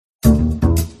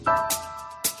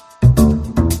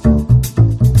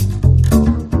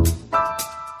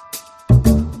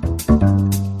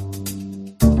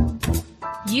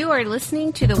are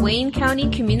listening to the Wayne County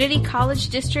Community College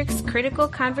District's Critical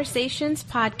Conversations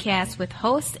podcast with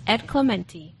host Ed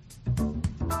Clementi.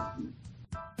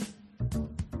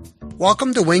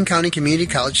 Welcome to Wayne County Community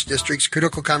College District's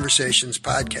Critical Conversations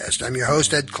podcast. I'm your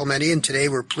host, Ed Clementi, and today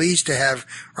we're pleased to have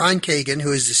Ron Kagan,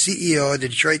 who is the CEO of the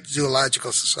Detroit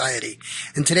Zoological Society.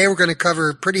 And today we're going to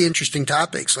cover pretty interesting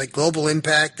topics like global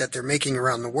impact that they're making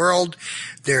around the world,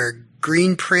 their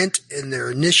green print and their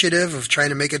initiative of trying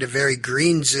to make it a very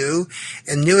green zoo,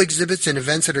 and new exhibits and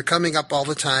events that are coming up all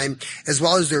the time, as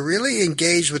well as they're really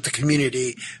engaged with the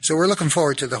community. So we're looking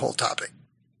forward to the whole topic.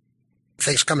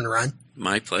 Thanks for coming, Ron.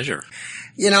 My pleasure.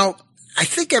 You know, I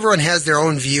think everyone has their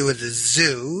own view of the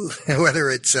zoo,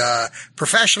 whether it's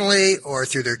professionally or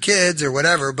through their kids or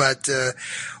whatever. But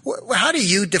how do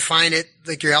you define it?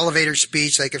 Like your elevator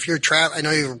speech, like if you're I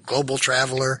know you're a global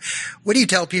traveler. What do you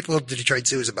tell people the Detroit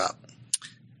Zoo is about?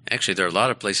 Actually, there are a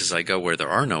lot of places I go where there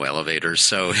are no elevators,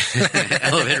 so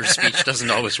elevator speech doesn't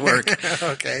always work.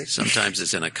 Okay. Sometimes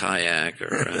it's in a kayak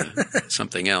or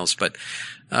something else. But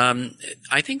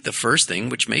I think the first thing,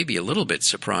 which may be a little bit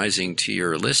surprising to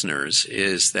your listeners,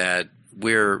 is that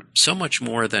we're so much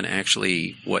more than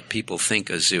actually what people think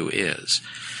a zoo is.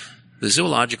 The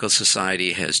Zoological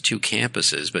Society has 2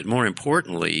 campuses, but more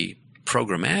importantly,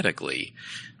 programmatically,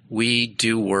 we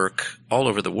do work all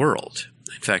over the world.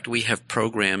 In fact, we have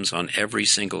programs on every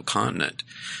single continent.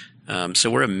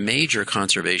 So we're a major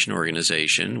conservation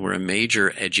organization. We're a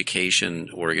major education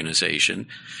organization.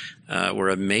 We're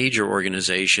a major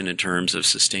organization in terms of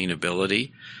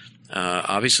sustainability.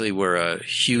 Obviously, we're a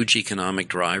huge economic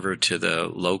driver to the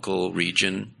local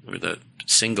region. We're the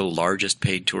single largest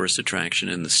paid tourist attraction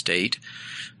in the state,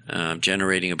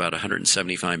 generating about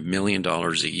 $175 million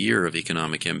a year of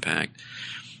economic impact.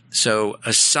 So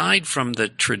aside from the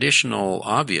traditional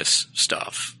obvious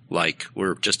stuff, like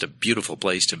we're just a beautiful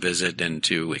place to visit and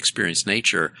to experience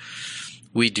nature,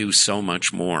 we do so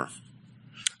much more.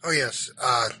 Oh, yes.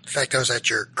 In fact, I was at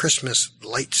your Christmas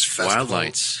Lights Festival. Wild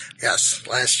Lights. Yes,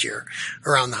 last year,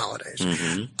 around the holidays.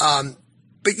 Mm-hmm.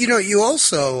 But, you know, you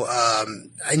also,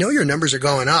 I know your numbers are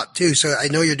going up, too, so I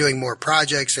know you're doing more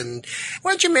projects. And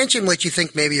why don't you mention what you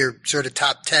think maybe your sort of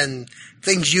top 10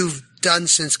 things you've done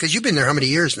since, because you've been there how many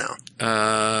years now?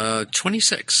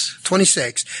 26.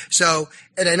 26. So,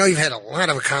 and I know you've had a lot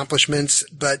of accomplishments,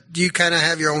 but do you kind of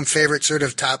have your own favorite sort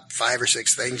of top 5 or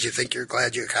 6 things you think you're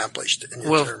glad you accomplished in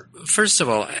your term? First of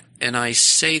all, and I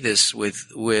say this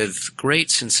with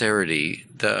great sincerity,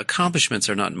 the accomplishments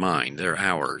are not mine, they're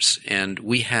ours. And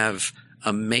we have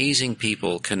amazing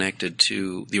people connected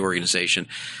to the organization.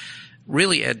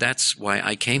 Really, Ed, that's why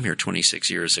I came here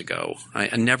 26 years ago.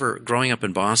 I never, growing up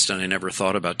in Boston, I never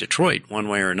thought about Detroit one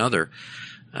way or another.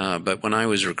 But when I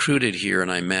was recruited here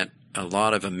and I met a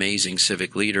lot of amazing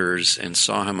civic leaders and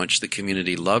saw how much the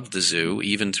community loved the zoo,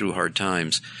 even through hard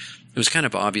times, it was kind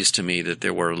of obvious to me that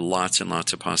there were lots and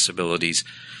lots of possibilities.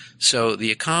 So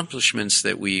the accomplishments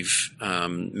that we've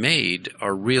made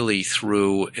are really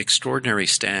through extraordinary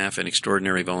staff and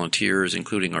extraordinary volunteers,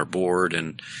 including our board,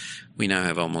 and we now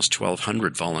have almost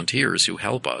 1,200 volunteers who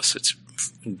help us.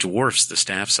 It dwarfs the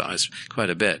staff size quite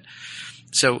a bit.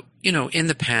 So, you know, in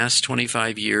the past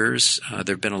 25 years,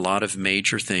 there have been a lot of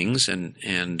major things,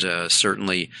 and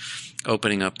certainly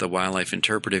opening up the Wildlife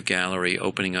Interpretive Gallery,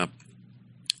 opening up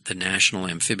the National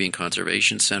Amphibian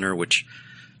Conservation Center, which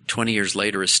 20 years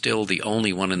later is still the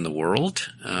only one in the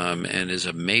world, and is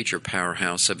a major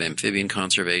powerhouse of amphibian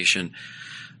conservation.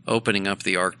 Opening up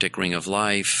the Arctic Ring of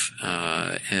Life,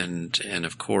 and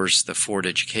of course the Ford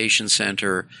Education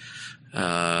Center,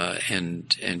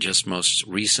 and just most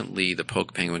recently the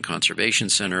Polk Penguin Conservation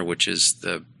Center, which is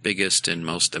the biggest and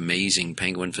most amazing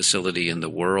penguin facility in the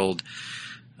world.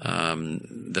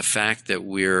 The fact that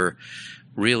we're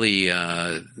really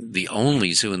the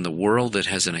only zoo in the world that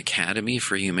has an academy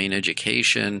for humane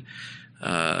education.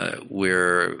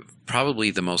 We're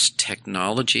probably the most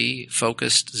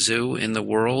technology-focused zoo in the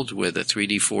world, with a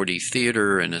 3D, 4D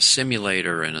theater and a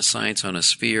simulator and a Science on a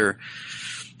Sphere.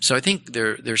 So I think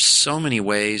there's so many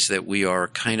ways that we are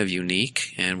kind of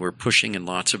unique, and we're pushing in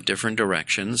lots of different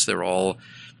directions. They're all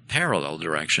parallel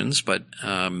directions, but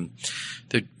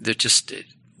they're just,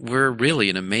 we're really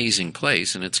an amazing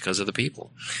place, and it's because of the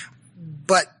people.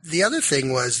 But the other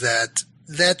thing was that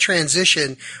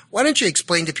transition, why don't you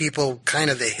explain to people kind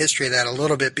of the history of that a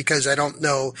little bit? Because I don't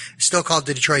know, it's still called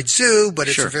the Detroit Zoo, but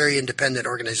it's a very independent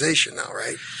organization now,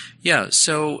 right? Yeah.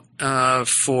 So,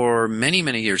 for many,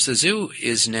 many years, the zoo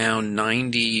is now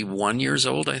 91 years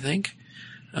old, I think.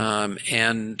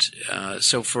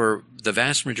 So for the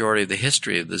vast majority of the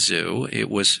history of the zoo, it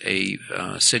was a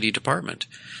city department.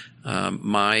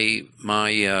 My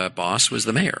boss was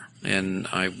the mayor, and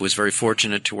I was very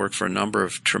fortunate to work for a number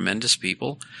of tremendous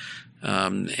people,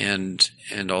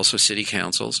 and also city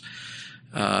councils.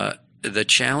 The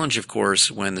challenge, of course,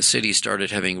 when the city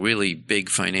started having really big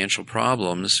financial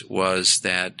problems was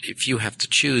that if you have to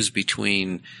choose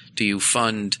between, do you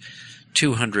fund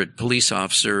 200 police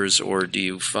officers or do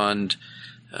you fund,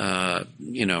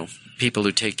 people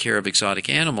who take care of exotic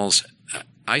animals,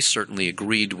 I certainly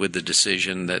agreed with the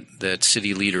decision that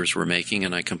city leaders were making,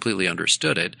 and I completely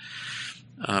understood it.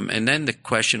 And then the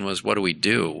question was, what do we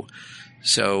do?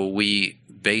 So we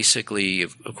basically,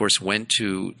 of course, went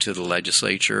to the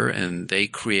legislature, and they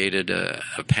created a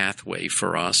pathway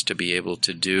for us to be able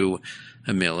to do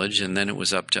a millage. And then it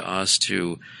was up to us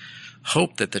to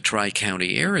hope that the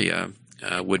Tri-County area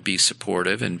would be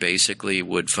supportive and basically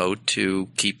would vote to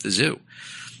keep the zoo.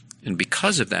 And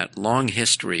because of that long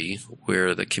history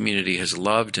where the community has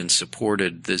loved and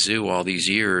supported the zoo all these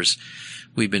years,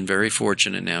 we've been very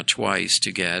fortunate now twice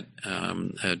to get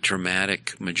a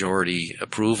dramatic majority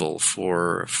approval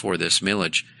for this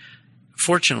millage.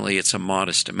 Fortunately, it's a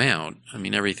modest amount. I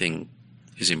mean, everything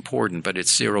is important, but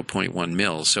it's 0.1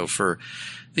 mil. So for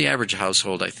the average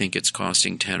household, I think it's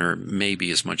costing $10 or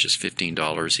maybe as much as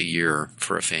 $15 a year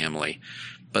for a family.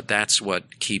 But that's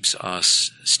what keeps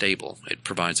us stable. It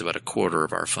provides about a quarter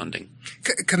of our funding.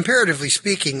 Comparatively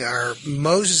speaking, are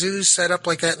most zoos set up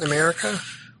like that in America?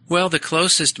 Well, the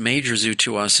closest major zoo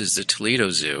to us is the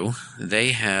Toledo Zoo. They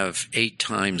have 8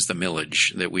 times the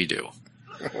millage that we do.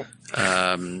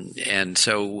 And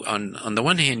so on the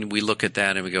one hand, we look at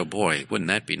that and we go, boy, wouldn't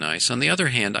that be nice? On the other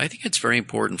hand, I think it's very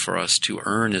important for us to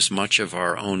earn as much of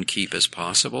our own keep as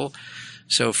possible.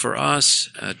 So for us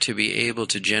to be able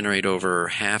to generate over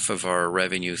half of our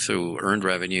revenue through earned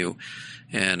revenue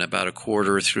and about a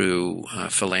quarter through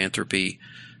philanthropy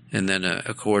and then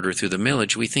a quarter through the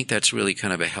millage, we think that's really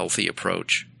kind of a healthy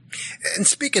approach. And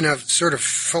speaking of sort of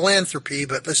philanthropy,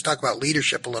 but let's talk about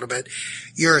leadership a little bit.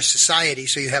 You're a society,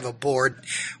 so you have a board.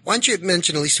 Why don't you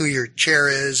mention at least who your chair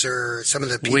is or some of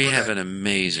the people? We have an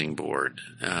amazing board.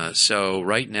 So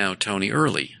right now, Tony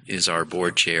Early is our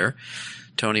board chair.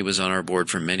 Tony was on our board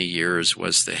for many years,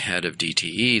 was the head of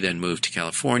DTE, then moved to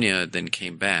California, then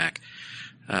came back.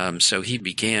 So he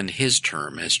began his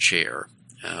term as chair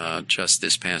just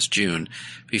this past June.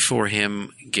 Before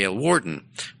him, Gail Warden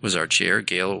was our chair.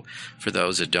 Gail, for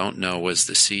those that don't know, was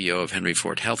the CEO of Henry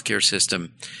Ford Healthcare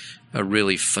System, a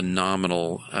really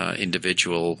phenomenal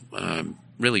individual,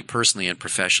 really personally and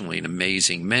professionally an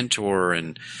amazing mentor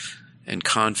and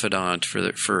confidant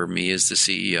for me as the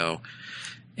CEO.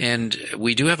 And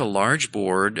we do have a large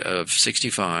board of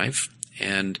 65,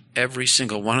 and every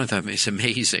single one of them is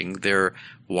amazing. They're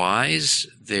wise,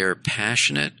 they're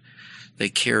passionate, they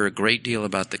care a great deal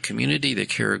about the community, they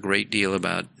care a great deal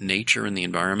about nature and the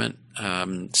environment.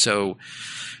 So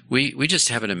we just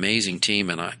have an amazing team,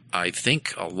 and I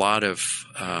think a lot of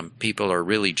people are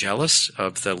really jealous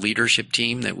of the leadership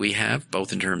team that we have,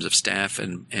 both in terms of staff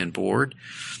and board.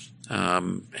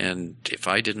 And if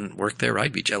I didn't work there,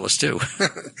 I'd be jealous too.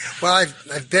 Well,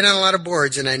 I've been on a lot of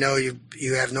boards, and I know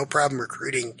you have no problem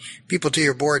recruiting people to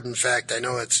your board. In fact, I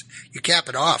know you cap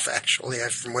it off, actually,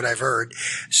 from what I've heard.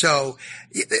 So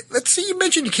let's see, you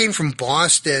mentioned you came from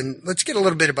Boston. Let's get a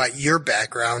little bit about your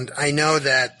background. I know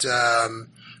that, I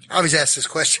always ask this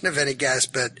question of any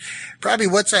guest, but probably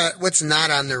what's not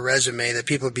on their resume that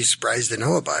people would be surprised to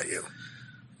know about you?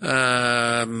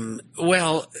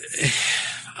 Well,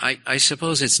 I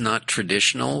suppose it's not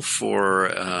traditional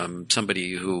for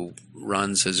somebody who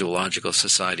runs a zoological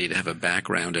society to have a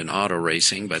background in auto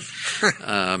racing, but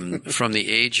from the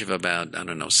age of about,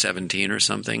 17 or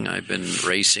something, I've been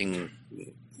racing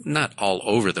not all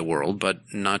over the world, but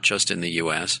not just in the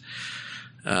U.S.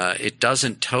 It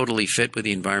doesn't totally fit with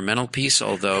the environmental piece,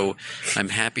 although I'm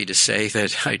happy to say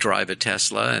that I drive a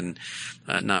Tesla, and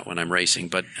not when I'm racing,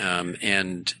 but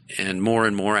and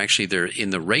more actually, there in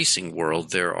the racing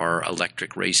world there are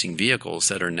electric racing vehicles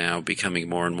that are now becoming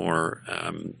more and more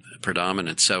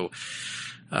predominant. So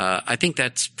I think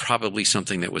that's probably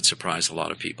something that would surprise a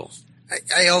lot of people.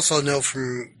 I also know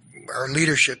from our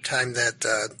leadership time that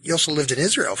you also lived in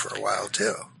Israel for a while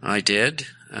too. I did.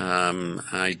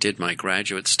 I did my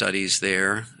graduate studies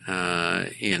there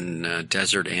in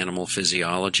desert animal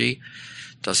physiology.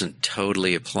 Doesn't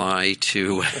totally apply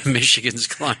to Michigan's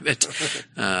climate,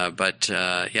 but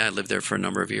I lived there for a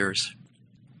number of years.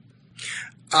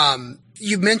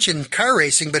 You mentioned car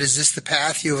racing, but is this the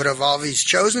path you would have always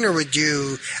chosen, or would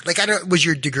you was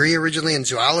your degree originally in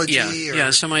zoology?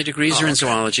 Yeah. So my degrees are in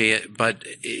zoology, but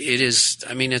it is.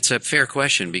 I mean, it's a fair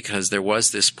question because there was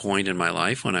this point in my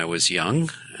life when I was young,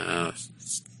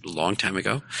 a long time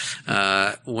ago,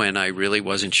 when I really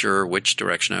wasn't sure which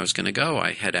direction I was going to go.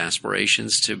 I had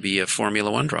aspirations to be a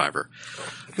Formula One driver.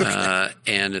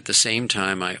 And at the same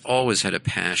time, I always had a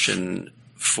passion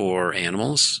for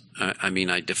animals. I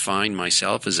define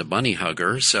myself as a bunny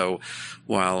hugger. So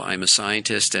while I'm a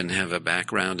scientist and have a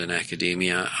background in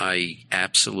academia, I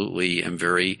absolutely am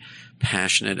very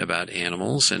passionate about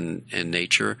animals and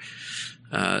nature.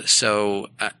 So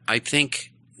I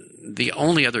think the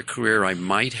only other career I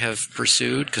might have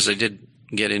pursued, because I did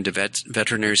get into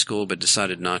veterinary school but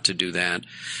decided not to do that,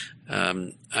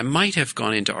 I might have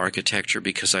gone into architecture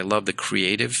because I love the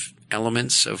creative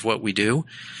elements of what we do.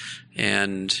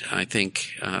 And I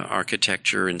think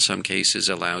architecture in some cases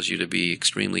allows you to be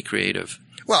extremely creative.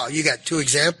 Well, you got two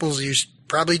examples. You're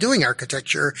probably doing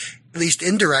architecture, at least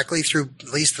indirectly, through at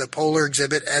least the Polar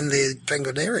exhibit and the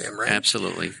Penguinarium, right?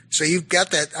 Absolutely. So you've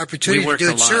got that opportunity to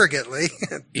do it surrogately.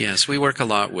 Yes, we work a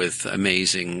lot with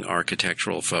amazing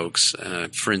architectural folks.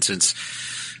 For instance,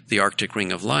 the Arctic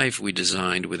Ring of Life we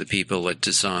designed with the people that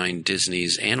designed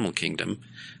Disney's Animal Kingdom.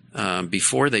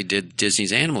 Before they did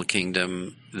Disney's Animal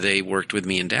Kingdom, they worked with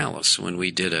me in Dallas when we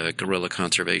did a gorilla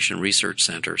conservation research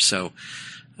center. So,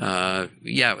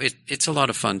 it's a lot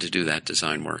of fun to do that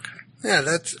design work. Yeah,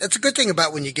 that's a good thing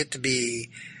about when you get to be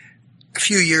a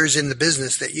few years in the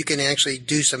business, that you can actually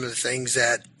do some of the things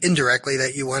that indirectly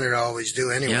that you wanted to always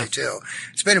do anyway, too.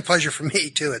 It's been a pleasure for me,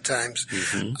 too, at times.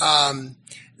 Mm-hmm.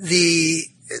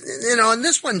 And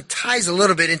this one ties a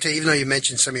little bit into, even though you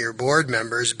mentioned some of your board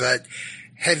members, but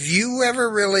have you ever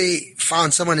really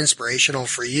found someone inspirational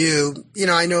for you?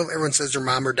 I know everyone says their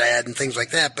mom or dad and things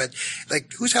like that, but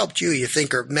like, who's helped you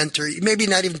think, or mentor, maybe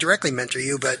not even directly mentor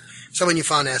you, but someone you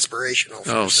found aspirational for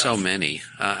yourself? So many.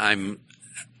 You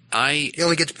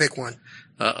only get to pick one.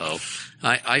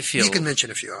 I feel you can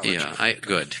mention a few.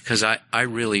 Good. Because I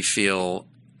really feel,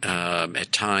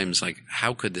 at times, like,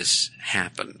 how could this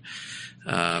happen?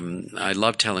 I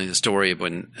love telling the story of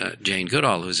when Jane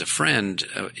Goodall, who's a friend,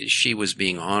 she was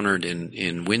being honored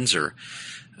in Windsor.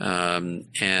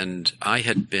 And I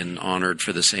had been honored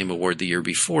for the same award the year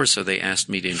before, so they asked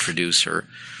me to introduce her.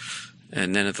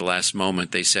 And then at the last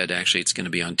moment, they said, actually, it's going to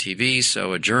be on TV,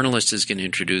 so a journalist is going to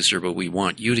introduce her, but we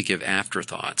want you to give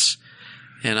afterthoughts.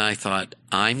 And I thought,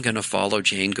 I'm going to follow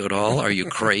Jane Goodall? Are you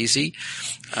crazy?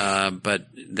 But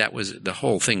the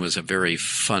whole thing was a very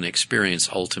fun experience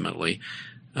ultimately.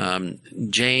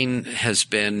 Jane has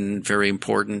been very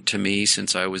important to me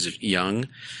since I was young.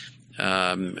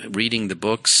 Reading the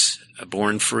books,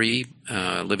 Born Free,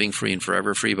 Living Free and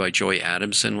Forever Free by Joy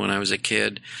Adamson when I was a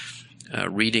kid.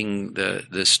 Reading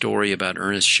the story about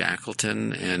Ernest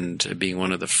Shackleton and being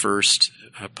one of the first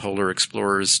polar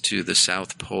explorers to the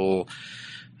South Pole.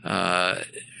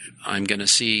 I'm going to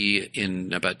see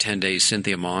in about 10 days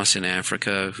Cynthia Moss in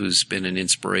Africa, who's been an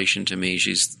inspiration to me.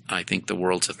 She's, I think, the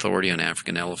world's authority on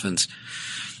African elephants,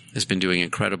 has been doing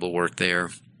incredible work there.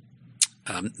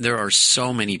 There are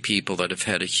so many people that have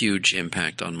had a huge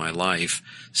impact on my life.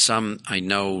 Some I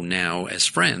know now as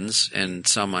friends, and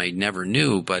some I never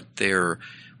knew, but their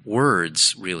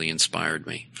words really inspired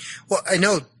me. Well, I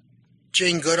know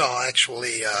Jane Goodall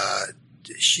actually,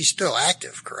 she's still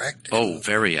active, correct? Oh,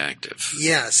 very active.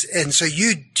 Yes. And so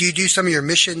do you do some of your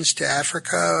missions to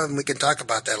Africa? And we can talk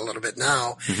about that a little bit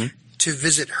now. Mm-hmm. To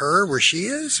visit her where she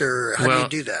is, or how do you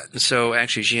do that? So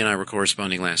actually, she and I were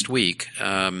corresponding last week.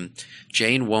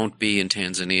 Jane won't be in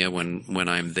Tanzania when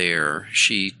I'm there.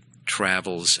 She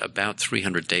travels about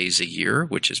 300 days a year,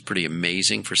 which is pretty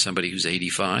amazing for somebody who's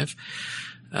 85.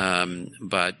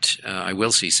 But I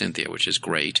will see Cynthia, which is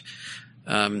great.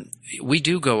 We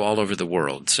do go all over the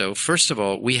world. So first of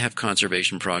all, we have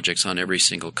conservation projects on every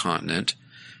single continent.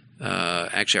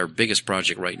 Actually, our biggest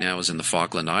project right now is in the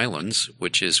Falkland Islands,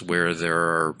 which is where there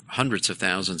are hundreds of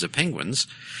thousands of penguins.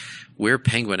 We're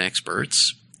penguin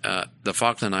experts. The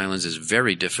Falkland Islands is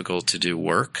very difficult to do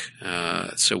work.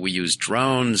 So we use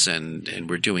drones and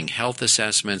we're doing health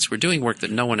assessments. We're doing work that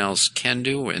no one else can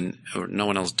do or no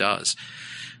one else does.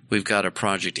 We've got a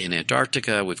project in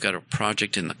Antarctica. We've got a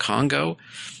project in the Congo,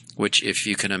 which, if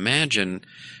you can imagine,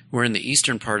 we're in the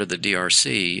eastern part of the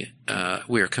DRC.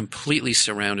 We are completely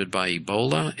surrounded by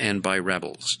Ebola and by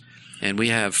rebels. And we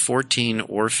have 14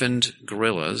 orphaned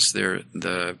gorillas.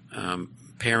 The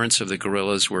parents of the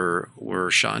gorillas were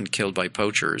shot and killed by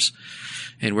poachers.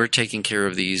 And we're taking care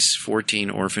of these 14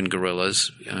 orphaned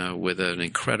gorillas with an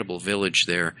incredible village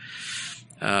there.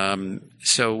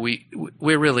 So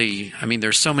we're really,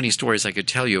 there's so many stories I could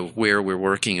tell you of where we're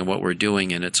working and what we're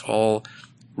doing, and it's all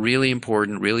really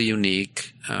important, really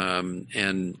unique.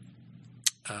 And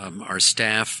our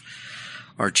staff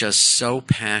are just so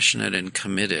passionate and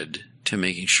committed to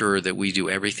making sure that we do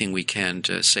everything we can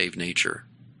to save nature.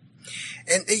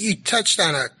 And you touched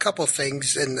on a couple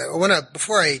things, and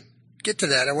before I get to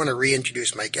that, I want to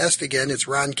reintroduce my guest again. It's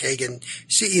Ron Kagan,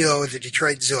 CEO of the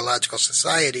Detroit Zoological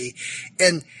Society.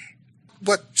 And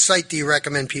what site do you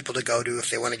recommend people to go to if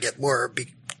they want to get more,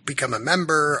 become a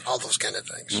member, all those kind of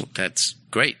things? Well, that's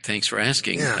great. Thanks for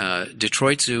asking. Yeah.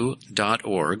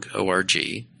 DetroitZoo.org,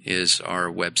 O-R-G, is our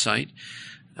website.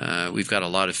 We've got a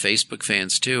lot of Facebook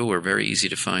fans, too. We're very easy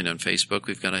to find on Facebook.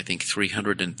 We've got, I think,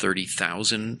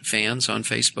 330,000 fans on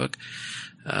Facebook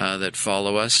that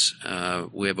follow us.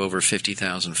 We have over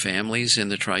 50,000 families in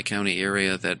the Tri-County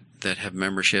area that have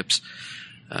memberships.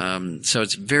 So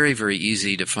it's very, very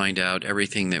easy to find out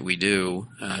everything that we do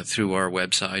through our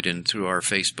website and through our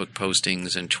Facebook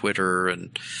postings and Twitter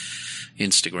and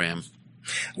Instagram.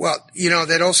 Well,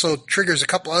 that also triggers a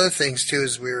couple other things, too,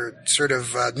 as we were sort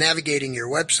of navigating your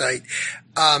website.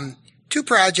 2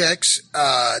 projects,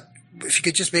 if you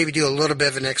could just maybe do a little bit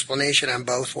of an explanation on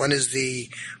both. One is the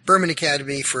Berman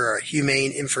Academy for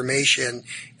Humane Information,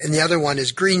 and the other one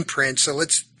is Greenprint. So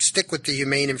let's stick with the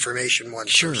Humane Information one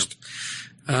first.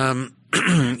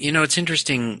 It's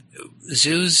interesting.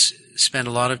 Zoos spend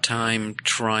a lot of time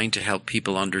trying to help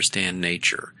people understand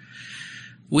nature.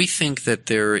 We think that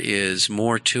there is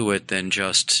more to it than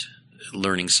just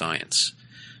learning science.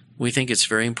 We think it's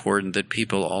very important that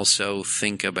people also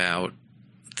think about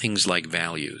things like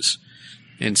values.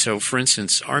 And so, for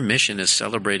instance, our mission is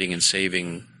celebrating and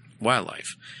saving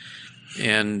wildlife.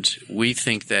 And we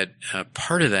think that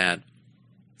part of that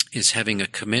is having a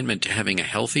commitment to having a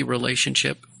healthy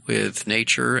relationship with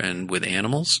nature and with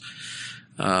animals,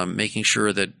 making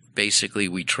sure that basically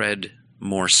we tread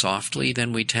more softly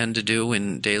than we tend to do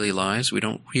in daily lives. We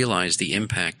don't realize the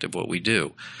impact of what we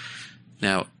do.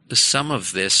 Now, some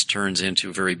of this turns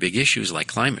into very big issues like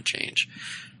climate change,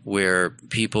 where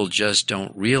people just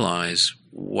don't realize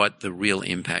what the real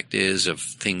impact is of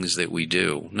things that we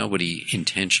do. Nobody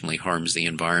intentionally harms the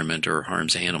environment or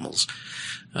harms animals.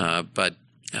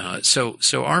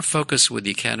 So our focus with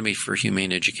the Academy for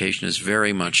Humane Education is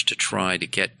very much to try to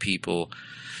get people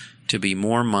to be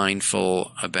more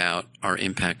mindful about our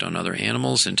impact on other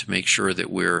animals and to make sure that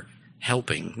we're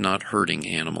helping, not hurting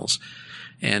animals.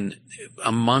 And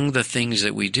among the things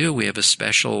that we do, we have a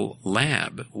special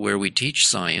lab where we teach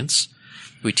science,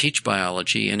 we teach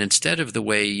biology, and instead of the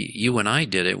way you and I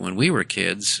did it when we were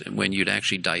kids, when you'd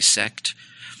actually dissect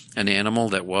an animal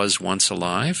that was once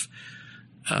alive,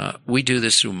 we do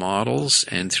this through models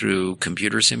and through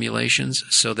computer simulations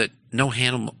so that no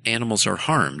animals are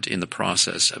harmed in the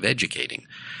process of educating.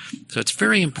 So it's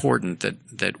very important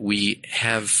that we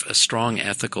have a strong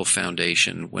ethical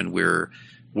foundation when we're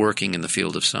working in the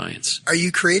field of science. Are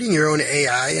you creating your own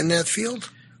AI in that field?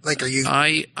 Like, are you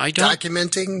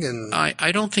documenting? And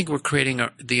I don't think we're creating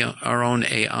our own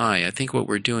AI. I think what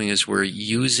we're doing is we're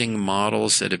using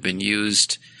models that have been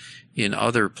used in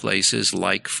other places,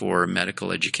 like for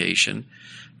medical education,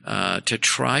 to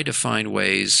try to find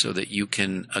ways so that you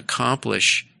can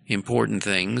accomplish important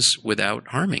things without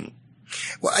harming.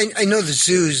 Well, I know the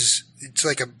zoos, it's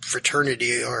like a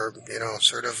fraternity or,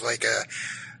 sort of like a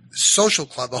social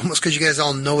club almost, because you guys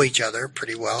all know each other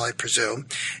pretty well, I presume.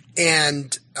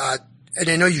 And I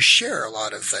know you share a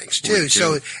lot of things too.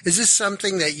 So is this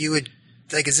something that you would,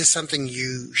 is this something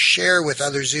you share with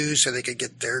other zoos so they could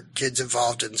get their kids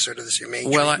involved in sort of this humane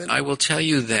treatment? Well, I will tell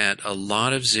you that a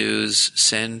lot of zoos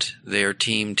send their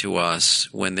team to us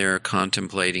when they're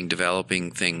contemplating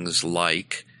developing things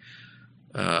like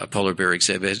a polar bear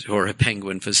exhibit or a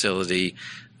penguin facility,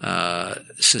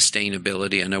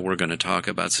 sustainability. I know we're going to talk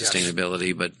about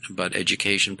sustainability, yes, but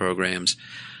education programs.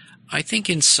 I think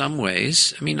in some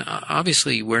ways,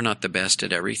 obviously we're not the best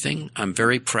at everything. I'm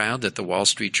very proud that the Wall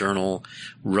Street Journal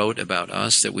wrote about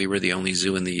us, that we were the only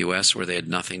zoo in the U.S. where they had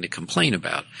nothing to complain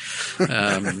about.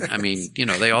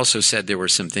 They also said there were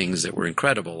some things that were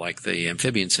incredible, like the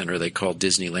amphibian center they called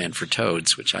Disneyland for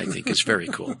toads, which I think is very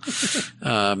cool.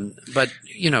 But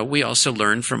we also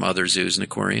learn from other zoos and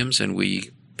aquariums, and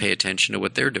we pay attention to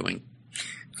what they're doing.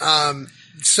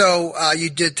 So you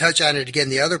did touch on it again.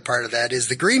 The other part of that is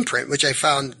the Greenprint, which I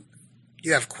found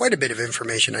you have quite a bit of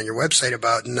information on your website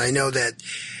about. And I know that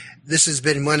this has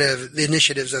been one of the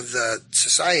initiatives of the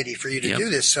society for you to do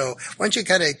this. So why don't you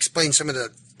kind of explain some of the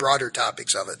broader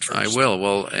topics of it first? I will.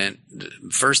 Well, and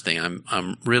first thing,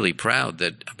 I'm really proud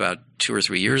that about 2 or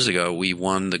 3 years ago, we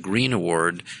won the Green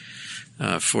Award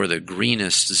for the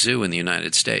greenest zoo in the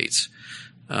United States.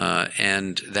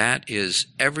 And that is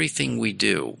everything we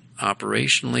do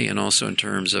operationally and also in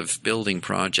terms of building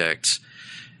projects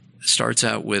starts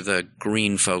out with a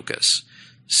green focus.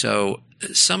 So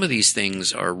some of these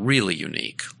things are really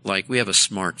unique. Like we have a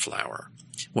smart flower.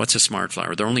 What's a smart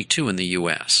flower? There are only 2 in the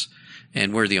U.S.,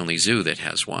 and we're the only zoo that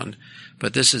has one.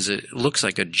 But this it looks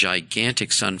like a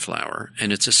gigantic sunflower,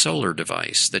 and it's a solar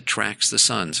device that tracks the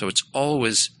sun. So it's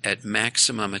always at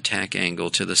maximum attack angle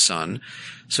to the sun.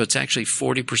 So it's actually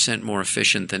 40% more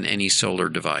efficient than any solar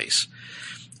device.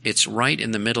 It's right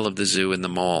in the middle of the zoo in the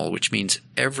mall, which means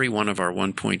every one of our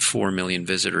 1.4 million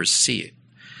visitors see it.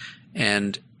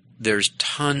 And there's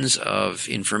tons of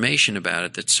information about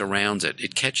it that surrounds it.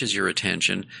 It catches your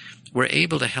attention. We're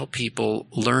able to help people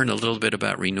learn a little bit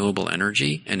about renewable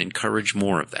energy and encourage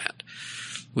more of that.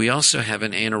 We also have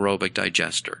an anaerobic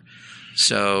digester.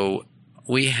 So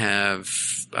we have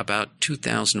about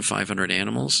 2,500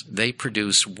 animals. They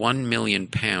produce 1 million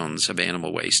pounds of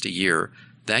animal waste a year.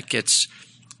 That gets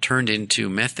turned into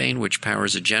methane, which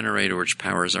powers a generator, which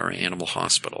powers our animal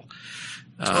hospital.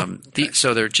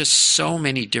 So there are just so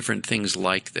many different things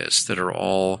like this that are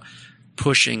all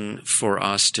pushing for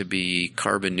us to be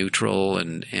carbon neutral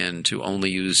and to only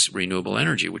use renewable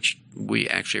energy, which we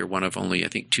actually are one of only, I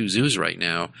think, 2 zoos right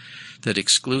now that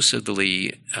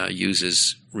exclusively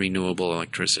uses renewable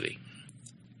electricity.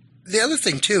 The other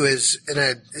thing, too, is, and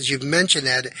as you've mentioned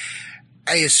that,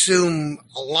 I assume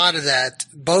a lot of that,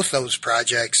 both those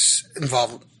projects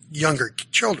involve younger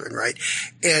children, right?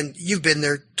 And you've been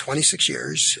there 26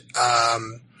 years.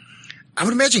 I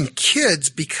would imagine kids,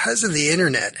 because of the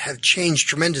internet, have changed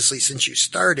tremendously since you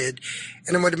started.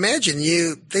 And I would imagine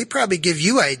they probably give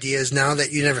you ideas now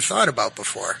that you never thought about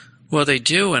before. Well, they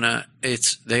do, and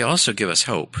they also give us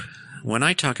hope. When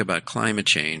I talk about climate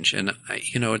change, and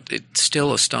it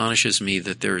still astonishes me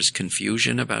that there is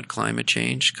confusion about climate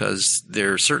change, because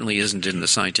there certainly isn't in the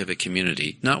scientific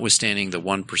community, notwithstanding the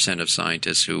 1% of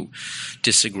scientists who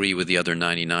disagree with the other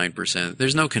 99%.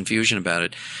 There's no confusion about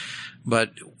it.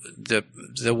 But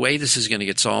the way this is going to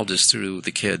get solved is through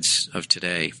the kids of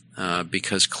today,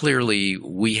 because clearly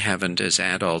we haven't, as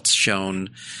adults,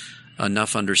 shown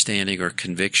enough understanding or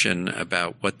conviction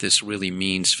about what this really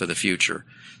means for the future.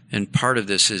 And part of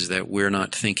this is that we're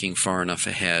not thinking far enough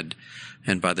ahead,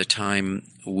 and by the time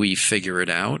we figure it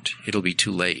out, it'll be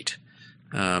too late.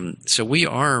 So we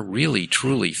are really,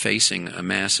 truly facing a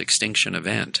mass extinction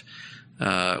event.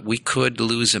 We could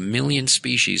lose 1 million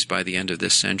species by the end of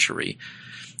this century.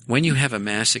 When you have a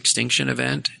mass extinction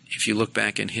event, if you look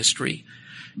back in history,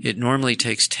 it normally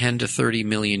takes 10 to 30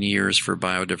 million years for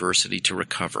biodiversity to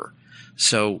recover.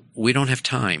 So we don't have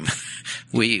time.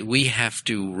 We have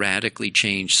to radically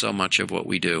change so much of what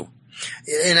we do.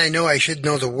 And I know I should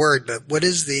know the word, but what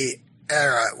is the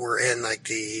era we're in, like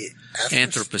the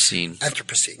Anthropocene.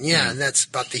 Anthropocene, yeah, and that's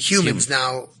about the humans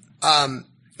now.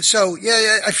 So,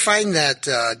 yeah, I find that,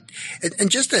 and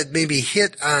just to maybe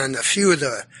hit on a few of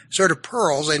the sort of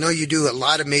pearls, I know you do a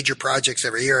lot of major projects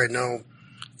every year. I know,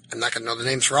 I'm not going to know the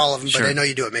names for all of them, Sure. but I know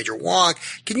you do a major walk.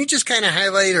 Can you just kind of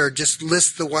highlight or just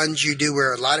list the ones you do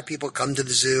where a lot of people come to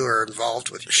the zoo or are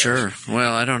involved with you? Sure.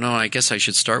 Well, I don't know. I guess I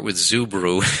should start with Zoo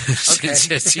Brew,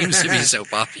 since it seems to be so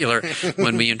popular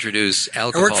when we introduce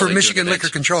alcohol. I work for Michigan Liquor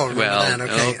Control. Remember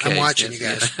that? Okay. I'm watching yes, you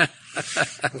guys. yes.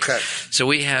 Okay. So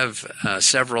we have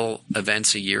several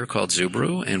events a year called Zoo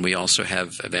Brew, and we also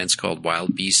have events called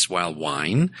Wild Beasts, Wild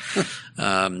Wine.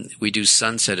 We do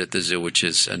Sunset at the Zoo, which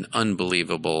is an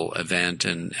unbelievable event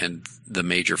and the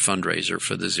major fundraiser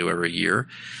for the zoo every year.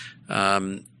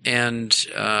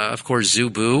 Of course, Zoo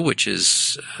Boo, which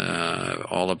is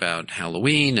all about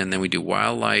Halloween. And then we do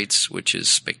Wild Lights, which is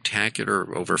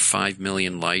spectacular, over 5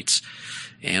 million lights.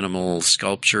 Animal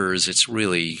sculptures. It's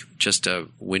really just a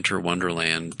winter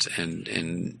wonderland and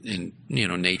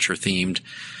nature themed.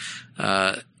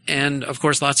 And of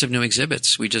course, lots of new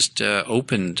exhibits. We just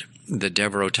opened the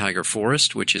Devereaux Tiger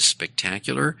Forest, which is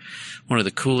spectacular. One of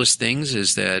the coolest things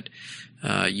is that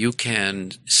you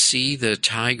can see the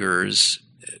tigers.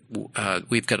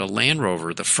 We've got a Land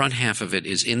Rover. The front half of it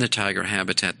is in the tiger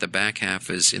habitat. The back half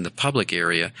is in the public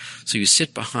area. So you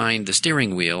sit behind the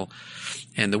steering wheel,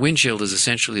 and the windshield is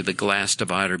essentially the glass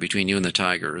divider between you and the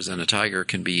tigers. And a tiger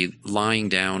can be lying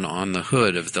down on the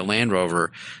hood of the Land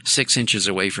Rover 6 inches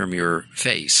away from your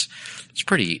face. It's a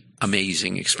pretty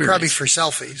amazing experience. Probably for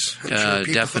selfies. I'm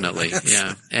sure Definitely,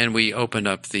 yeah. And we opened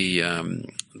up the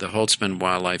Holtzman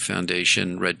Wildlife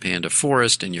Foundation Red Panda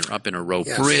Forest, and you're up in a rope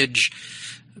bridge.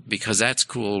 Because that's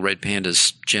cool. Red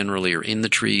pandas generally are in the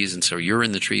trees, and so you're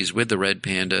in the trees with the red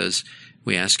pandas.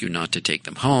 We ask you not to take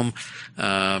them home,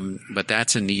 but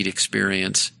that's a neat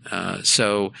experience.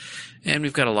 And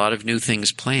we've got a lot of new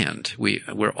things planned.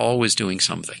 We're always doing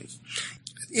something.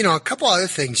 A couple other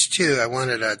things too I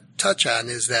wanted to touch on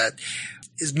is that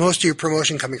is most of your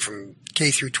promotion coming from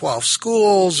K through 12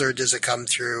 schools, or does it come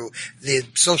through the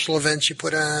social events you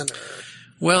put on? Or?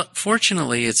 Well,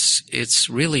 fortunately, it's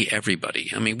really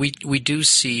everybody. I mean, we do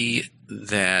see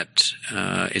that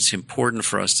it's important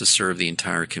for us to serve the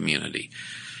entire community.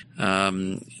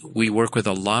 We work with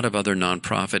a lot of other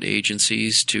nonprofit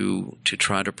agencies to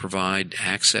try to provide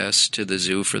access to the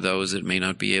zoo for those that may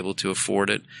not be able to afford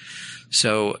it.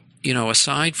 So,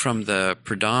 aside from the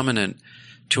predominant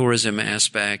tourism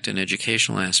aspect and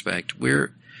educational aspect,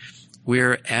 we're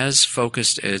as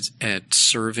focused at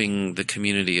serving the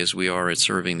community as we are at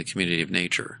serving the community of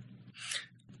nature.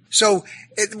 So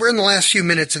we're in the last few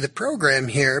minutes of the program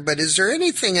here, but is there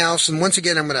anything else? And once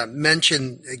again, I'm going to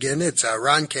mention again, it's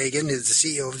Ron Kagan, who's the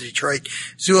CEO of the Detroit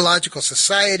Zoological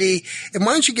Society. And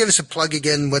why don't you give us a plug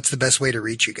again? What's the best way to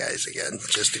reach you guys again,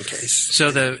 just in case? So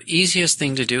the easiest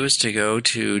thing to do is to go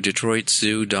to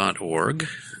DetroitZoo.org.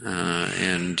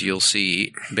 And you'll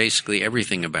see basically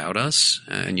everything about us.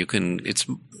 And it's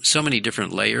so many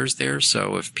different layers there.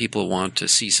 So if people want to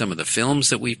see some of the films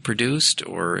that we've produced,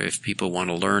 or if people want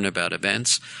to learn about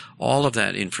events, all of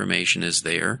that information is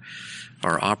there.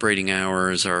 Our operating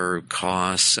hours, our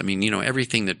costs,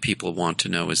 everything that people want to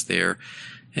know is there.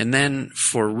 And then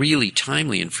for really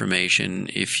timely information,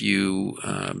 if you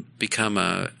become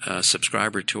a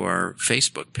subscriber to our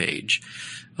Facebook page,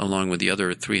 along with the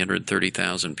other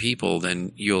 330,000 people,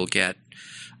 then you'll get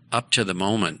up to the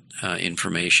moment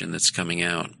information that's coming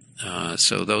out.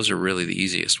 So those are really the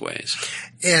easiest ways.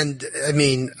 And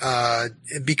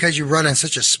because you run on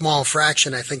such a small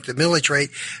fraction, I think the millage rate,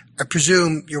 I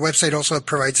presume your website also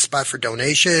provides a spot for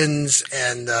donations,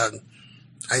 and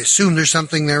I assume there's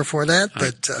something there for that,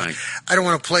 but I don't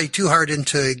want to play too hard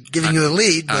into giving you a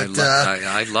lead. But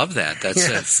I love that.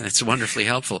 Yes. That's wonderfully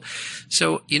helpful.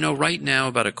 So, right now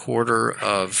about a quarter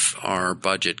of our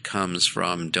budget comes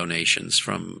from donations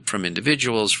from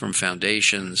individuals, from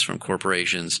foundations, from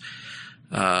corporations.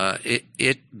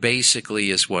 It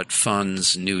basically is what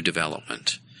funds new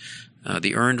development.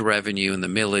 The earned revenue and the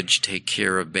millage take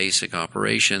care of basic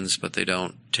operations, but they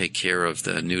don't take care of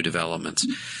the new developments.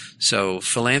 So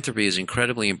philanthropy is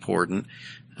incredibly important.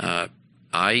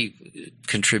 I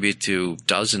contribute to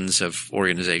dozens of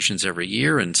organizations every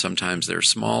year, and sometimes they're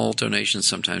small donations,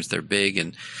 sometimes they're big.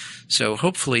 And so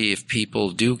hopefully if people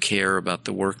do care about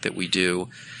the work that we do,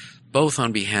 both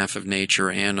on behalf of nature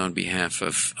and on behalf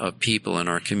of people in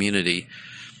our community,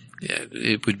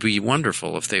 it would be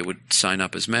wonderful if they would sign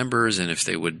up as members and if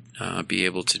they would be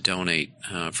able to donate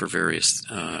for various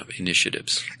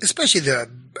initiatives. Especially the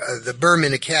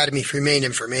Berman Academy for Humane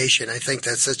Information. I think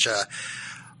that's such a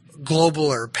global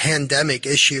or pandemic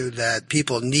issue that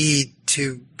people need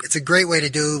to. It's a great way to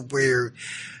do where you're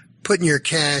putting your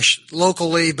cash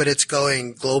locally, but it's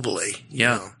going globally.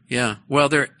 Yeah. Yeah. Well,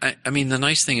 the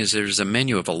nice thing is there's a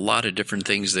menu of a lot of different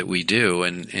things that we do.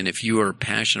 And if you are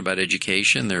passionate about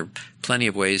education, there are plenty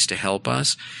of ways to help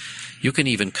us. You can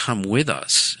even come with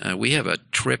us. We have a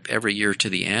trip every year to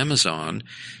the Amazon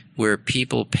where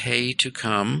people pay to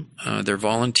come. They're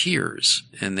volunteers,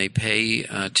 and they pay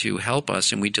to help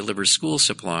us, and we deliver school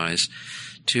supplies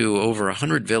to over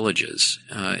 100 villages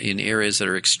in areas that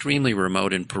are extremely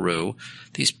remote in Peru.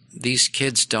 These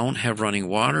kids don't have running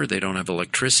water. They don't have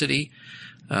electricity.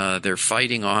 They're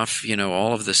fighting off,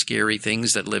 all of the scary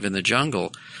things that live in the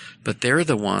jungle. But they're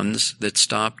the ones that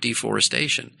stop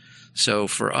deforestation. So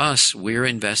for us, we're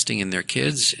investing in their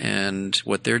kids, and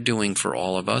what they're doing for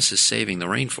all of us is saving the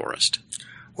rainforest.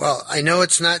 Well, I know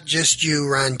it's not just you,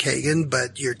 Ron Kagan,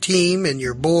 but your team and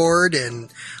your board and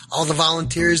all the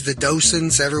volunteers, the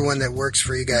docents, everyone that works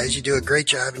for you guys. You do a great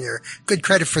job, and you're good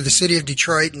credit for the city of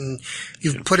Detroit, and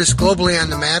you've put us globally on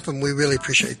the map, and we really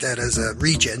appreciate that as a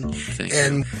region. Thank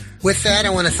you. With that, I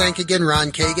want to thank again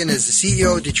Ron Kagan as the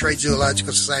CEO of Detroit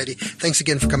Zoological Society. Thanks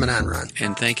again for coming on, Ron.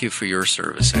 And thank you for your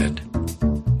service, Ed.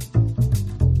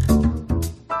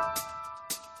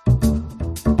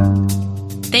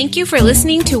 Thank you for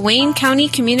listening to Wayne County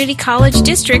Community College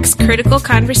District's Critical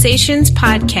Conversations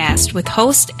podcast with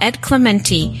host Ed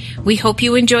Clementi. We hope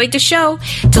you enjoyed the show.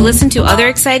 To listen to other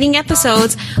exciting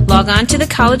episodes, log on to the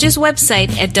college's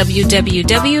website at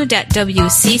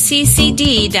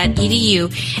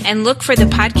www.wcccd.edu and look for the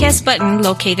podcast button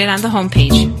located on the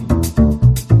homepage.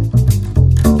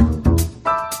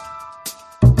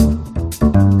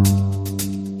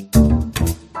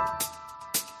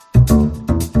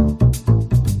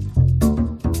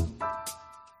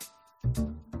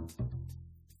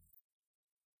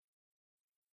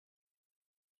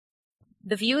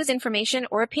 The views, information,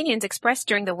 or opinions expressed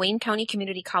during the Wayne County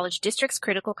Community College District's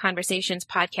Critical Conversations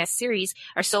podcast series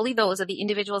are solely those of the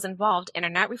individuals involved and are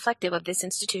not reflective of this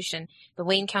institution. The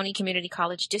Wayne County Community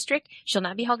College District shall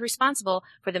not be held responsible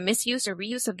for the misuse or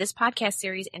reuse of this podcast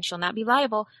series and shall not be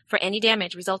liable for any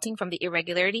damage resulting from the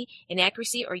irregularity,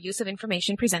 inaccuracy, or use of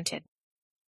information presented.